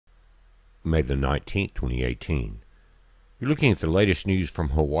May the 19th, 2018. You're looking at the latest news from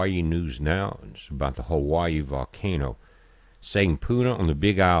Hawaii News Now. It's about the Hawaii volcano. Saying Puna on the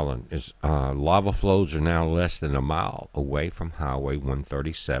Big Island is lava flows are now less than a mile away from Highway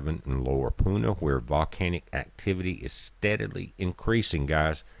 137 in Lower Puna, where volcanic activity is steadily increasing,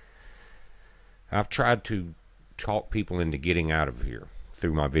 guys. I've tried to talk people into getting out of here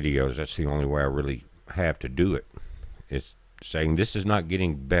through my videos. That's the only way I really have to do it. It's saying this is not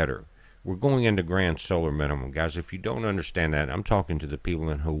getting better. We're going into grand solar minimum, guys. If you don't understand that, I'm talking to the people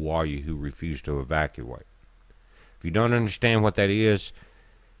in Hawaii who refuse to evacuate. If you don't understand what that is,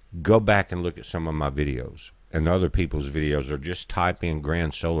 go back and look at some of my videos and other people's videos, or just type in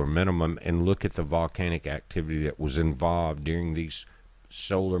grand solar minimum and look at the volcanic activity that was involved during these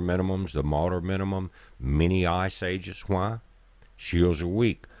solar minimums, the Martyr minimum, many ice ages. Why? Shields are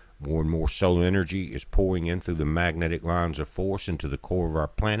weak. More and more solar energy is pouring in through the magnetic lines of force into the core of our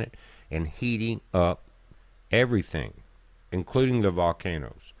planet and heating up everything, including the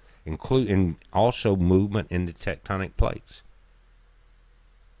volcanoes, including also movement in the tectonic plates.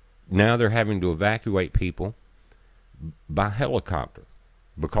 Now they're having to evacuate people by helicopter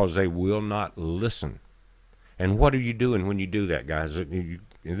because they will not listen. And what are you doing when you do that, guys?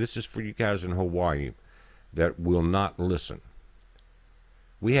 This is for you guys in Hawaii that will not listen.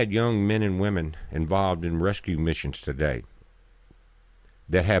 We had young men and women involved in rescue missions today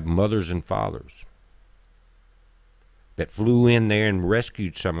that have mothers and fathers that flew in there and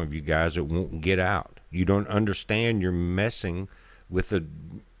rescued some of you guys that won't get out. You don't understand. You're messing with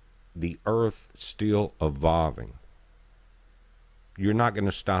the earth still evolving. You're not going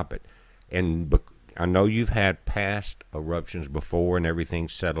to stop it. And I know you've had past eruptions before and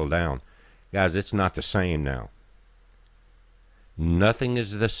everything's settled down. Guys, it's not the same now. Nothing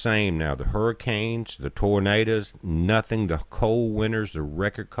is the same now. The hurricanes, the tornadoes, nothing. The cold winters, the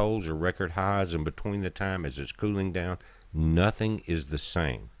record colds, the record highs, and between the time as it's cooling down, nothing is the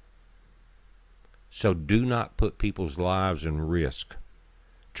same. So do not put people's lives in risk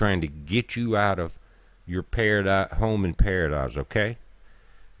trying to get you out of your paradise, home in paradise, okay?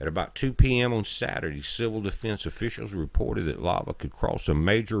 At about 2 p.m. on Saturday, civil defense officials reported that lava could cross a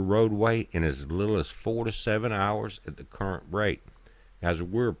major roadway in as little as 4 to 7 hours at the current rate. Guys,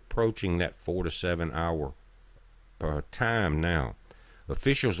 we're approaching that 4 to 7 hour time now.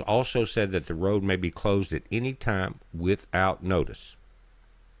 Officials also said that the road may be closed at any time without notice.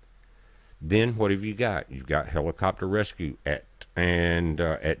 Then what have you got? You've got helicopter rescue at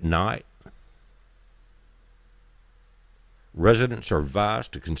night. Residents are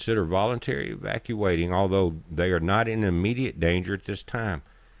advised to consider voluntary evacuating, although they are not in immediate danger at this time.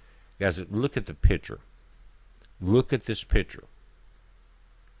 Guys, look at the picture. Look at this picture.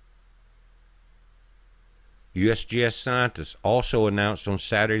 USGS scientists also announced on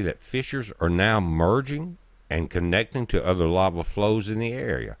Saturday that fissures are now merging and connecting to other lava flows in the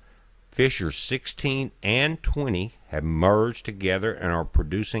area. Fissures 16 and 20 have merged together and are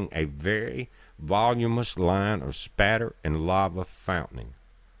producing a very voluminous line of spatter and lava fountaining.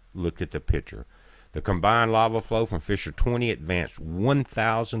 Look at the picture. The combined lava flow from fissure 20 advanced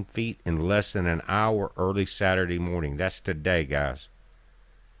 1,000 feet in less than an hour early Saturday morning. That's today, guys.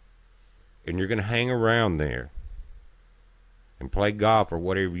 And you're going to hang around there and play golf or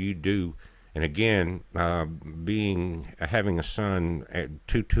whatever you do. And again, having a son at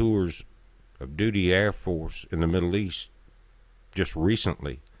 2 tours of duty Air Force in the Middle East just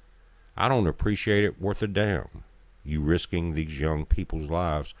recently, I don't appreciate it worth a damn. You risking these young people's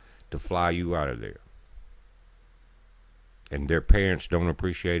lives to fly you out of there. And their parents don't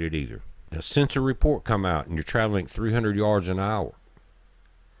appreciate it either. Now, since a report come out and you're traveling 300 yards an hour,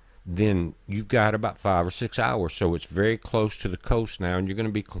 then you've got about 5 or 6 hours. So it's very close to the coast now, and you're going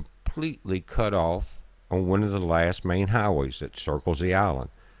to be completely cut off on one of the last main highways that circles the island.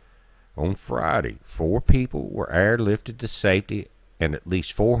 On Friday, 4 people were airlifted to safety, and at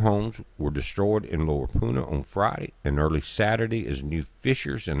least 4 homes were destroyed in Lower Puna on Friday and early Saturday as new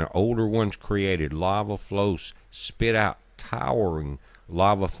fissures and the older ones created lava flows, spit out towering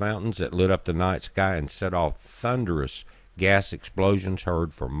lava fountains that lit up the night sky and set off thunderous gas explosions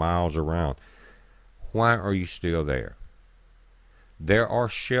heard for miles around. Why are you still there? There are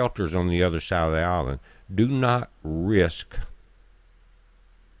shelters on the other side of the island. Do not risk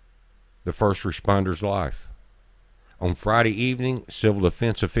the first responder's life. On Friday evening, civil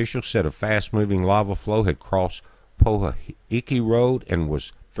defense officials said a fast-moving lava flow had crossed Pohahiki Road and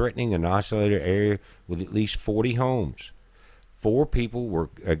was threatening an isolated area with at least 40 homes. 4 people were,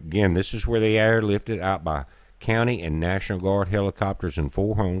 again, this is where they airlifted out by county and National Guard helicopters, and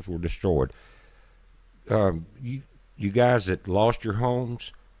 4 homes were destroyed. You guys that lost your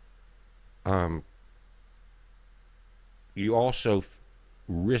homes, um, you also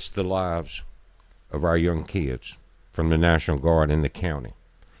risk the lives of our young kids from the National Guard in the county.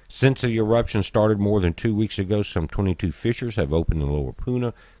 Since the eruption started more than 2 weeks ago, some 22 fissures have opened in Lower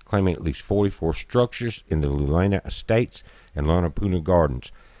Puna, claiming at least 44 structures in the Lulena Estates and Lana Puna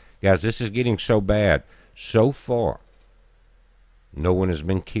Gardens. Guys, this is getting so bad. So far, no one has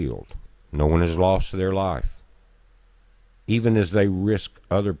been killed. No one has lost their life. Even as they risk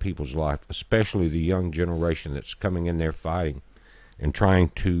other people's life, especially the young generation that's coming in there fighting and trying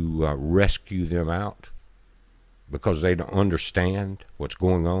to rescue them out because they don't understand what's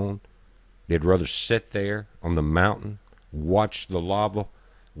going on. They'd rather sit there on the mountain, watch the lava,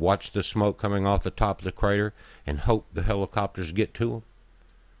 watch the smoke coming off the top of the crater, and hope the helicopters get to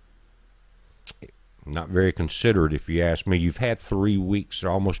them. Not very considerate, if you ask me. You've had 3 weeks,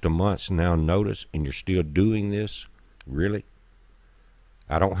 almost a month now notice, and you're still doing this? Really?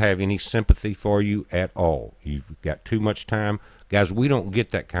 I don't have any sympathy for you at all. You've got too much time. Guys, we don't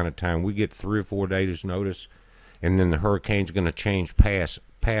get that kind of time. We get 3 or 4 days notice, and then the hurricane's going to change path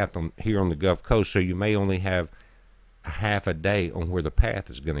here on the Gulf Coast, so you may only have a half a day on where the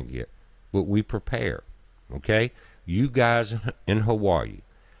path is going to get. But we prepare, okay? You guys in Hawaii,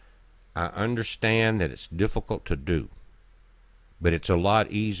 I understand that it's difficult to do, but it's a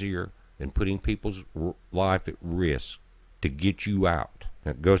lot easier than putting people's life at risk to get you out.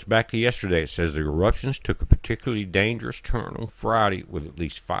 It goes back to yesterday. It says the eruptions took a particularly dangerous turn on Friday with at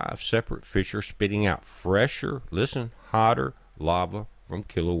least 5 separate fissures spitting out fresher, listen, hotter lava from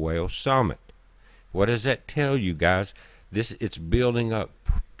Kilauea Summit. What does that tell you, guys? It's building up.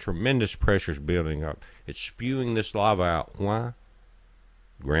 Tremendous pressure is building up. It's spewing this lava out. Why?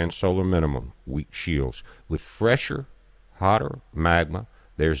 Grand solar minimum, weak shields. With fresher, hotter magma,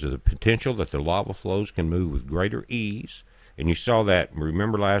 there's the potential that the lava flows can move with greater ease. And you saw that,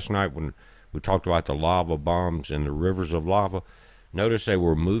 remember last night when we talked about the lava bombs and the rivers of lava? Notice they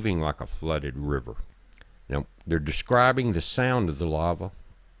were moving like a flooded river. Now, they're describing the sound of the lava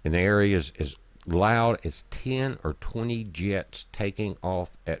in areas as loud as 10 or 20 jets taking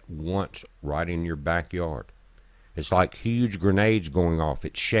off at once right in your backyard. It's like huge grenades going off.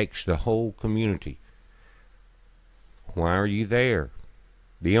 It shakes the whole community. Why are you there?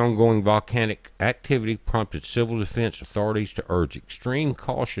 The ongoing volcanic activity prompted civil defense authorities to urge extreme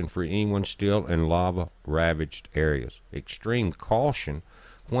caution for anyone still in lava-ravaged areas. Extreme caution?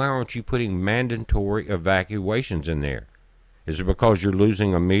 Why aren't you putting mandatory evacuations in there? Is it because you're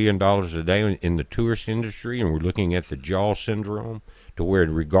losing $1 million a day in the tourist industry and we're looking at the jaw syndrome to where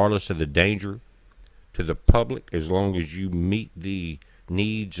regardless of the danger to the public, as long as you meet the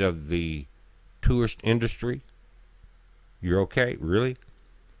needs of the tourist industry, you're okay? Really? It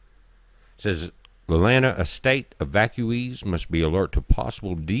says Lulena Estate evacuees must be alert to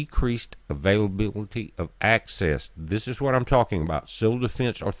possible decreased availability of access. This is what I'm talking about. Civil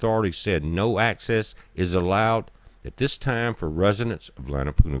defense authorities said no access is allowed at this time for residents of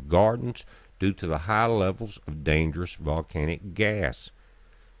Lana Puna Gardens due to the high levels of dangerous volcanic gas.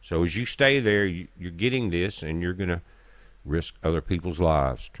 So as you stay there, you're getting this, and you're going to risk other people's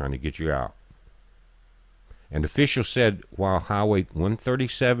lives trying to get you out. And officials said while Highway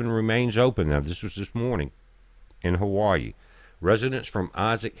 137 remains open, now this was this morning in Hawaii, residents from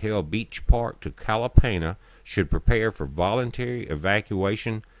Isaac Hill Beach Park to Kalapena should prepare for voluntary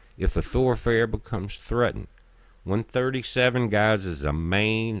evacuation if the thoroughfare becomes threatened. 137, guys, is a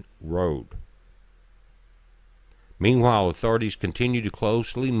main road. Meanwhile, authorities continue to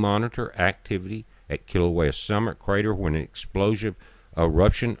closely monitor activity at Kilauea Summit crater when an explosive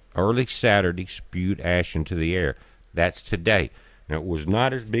eruption early Saturday spewed ash into the air. That's today. Now, it was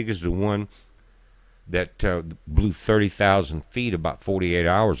not as big as the one that blew 30,000 feet about 48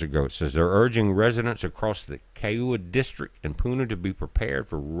 hours ago. It says they're urging residents across the Kaua district and Puna to be prepared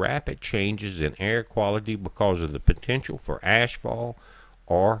for rapid changes in air quality because of the potential for ashfall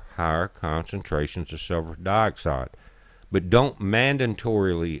or higher concentrations of sulfur dioxide. But don't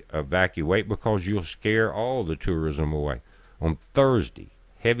mandatorily evacuate because you'll scare all the tourism away. On Thursday,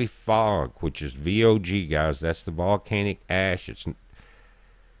 heavy fog, which is VOG, guys, that's the volcanic ash.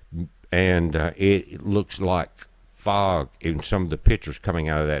 It looks like fog in some of the pictures coming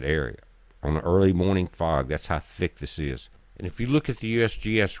out of that area. On the early morning fog, that's how thick this is. And if you look at the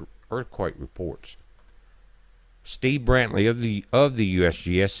USGS earthquake reports, Steve Brantley of the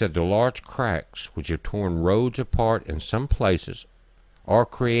USGS said the large cracks which have torn roads apart in some places or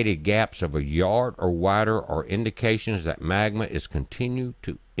created gaps of a yard or wider are indications that magma is continue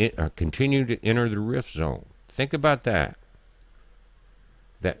to enter the rift zone. Think about that.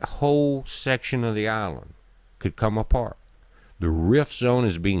 That whole section of the island could come apart. The rift zone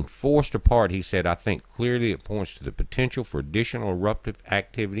is being forced apart, he said. I think clearly it points to the potential for additional eruptive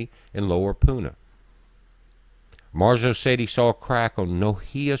activity in Lower Puna. Marzo said he saw a crack on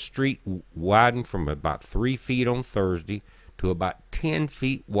Nohia Street widen from about 3 feet on Thursday to about 10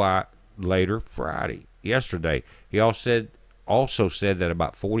 feet wide later yesterday. He also said that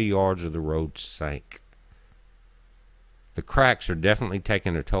about 40 yards of the road sank. The cracks are definitely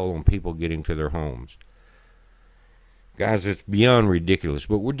taking a toll on people getting to their homes. Guys, it's beyond ridiculous,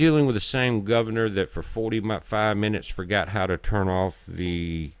 but we're dealing with the same governor that for 45 minutes forgot how to turn off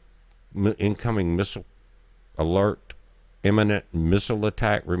the incoming missile alert, imminent missile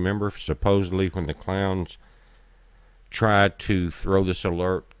attack. Remember, supposedly when the clowns tried to throw this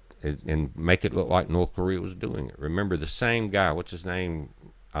alert and make it look like North Korea was doing it. Remember, the same guy, what's his name,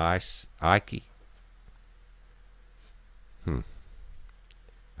 Ike?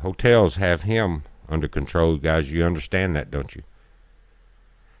 Hotels have him under control, guys. You understand that, don't you?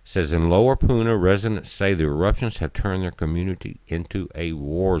 Says in Lower Puna, residents say the eruptions have turned their community into a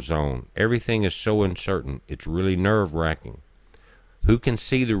war zone. Everything is so uncertain. It's really nerve-wracking. Who can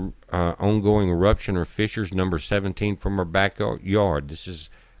see the ongoing eruption or fissures number 17 from our backyard? This is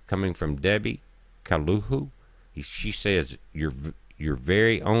coming from Debbie Kaluhu. She says, you're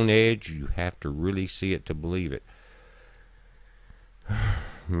very on edge. You have to really see it to believe it.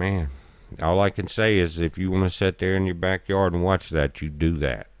 Man, all I can say is if you want to sit there in your backyard and watch that, you do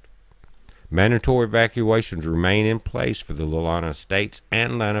that. Mandatory evacuations remain in place for the Lalana Estates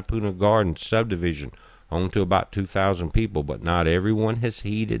and Lanapuna Gardens subdivision, home to about 2,000 people, but not everyone has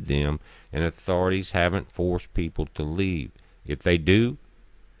heeded them, and authorities haven't forced people to leave. If they do,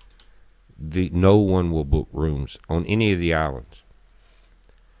 no one will book rooms on any of the islands.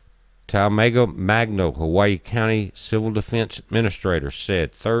 Talmago Magno, Hawaii County Civil Defense Administrator,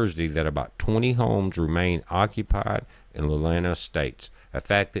 said Thursday that about 20 homes remain occupied in Lalana Estates, a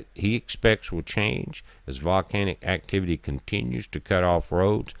fact that he expects will change as volcanic activity continues to cut off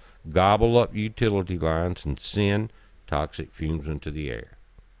roads, gobble up utility lines, and send toxic fumes into the air.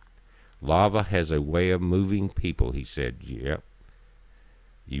 Lava has a way of moving people, he said. Yep.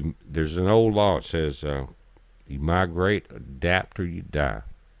 There's an old law that says you migrate, adapt, or you die.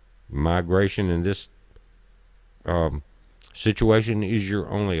 Migration in this situation is your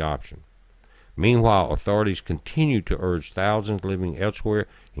only option. Meanwhile, authorities continue to urge thousands living elsewhere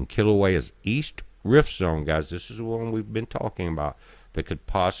in Kilauea's East Rift Zone, guys. This is the one we've been talking about that could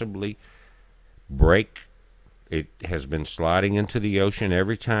possibly break. It has been sliding into the ocean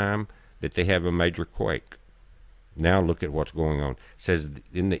every time that they have a major quake. Now look at what's going on. It says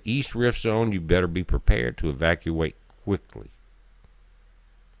in the East Rift Zone, you better be prepared to evacuate quickly.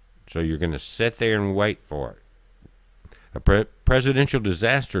 So you're going to sit there and wait for it. A presidential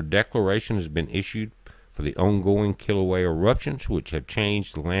disaster declaration has been issued for the ongoing Kilauea eruptions, which have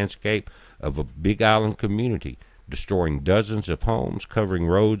changed the landscape of a Big Island community, destroying dozens of homes, covering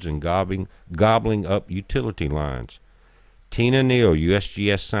roads, and gobbling up utility lines. Tina Neal,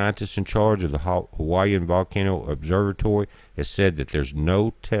 USGS scientist in charge of the Hawaiian Volcano Observatory, has said that there's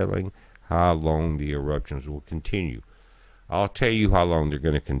no telling how long the eruptions will continue. I'll tell you how long they're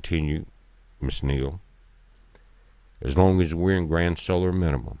going to continue, Miss Neal. As long as we're in grand solar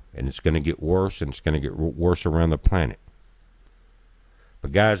minimum. And it's going to get worse, and it's going to get worse around the planet.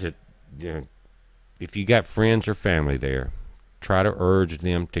 But guys, if you got friends or family there, try to urge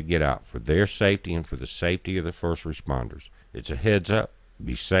them to get out for their safety and for the safety of the first responders. It's a heads up.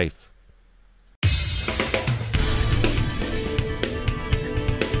 Be safe.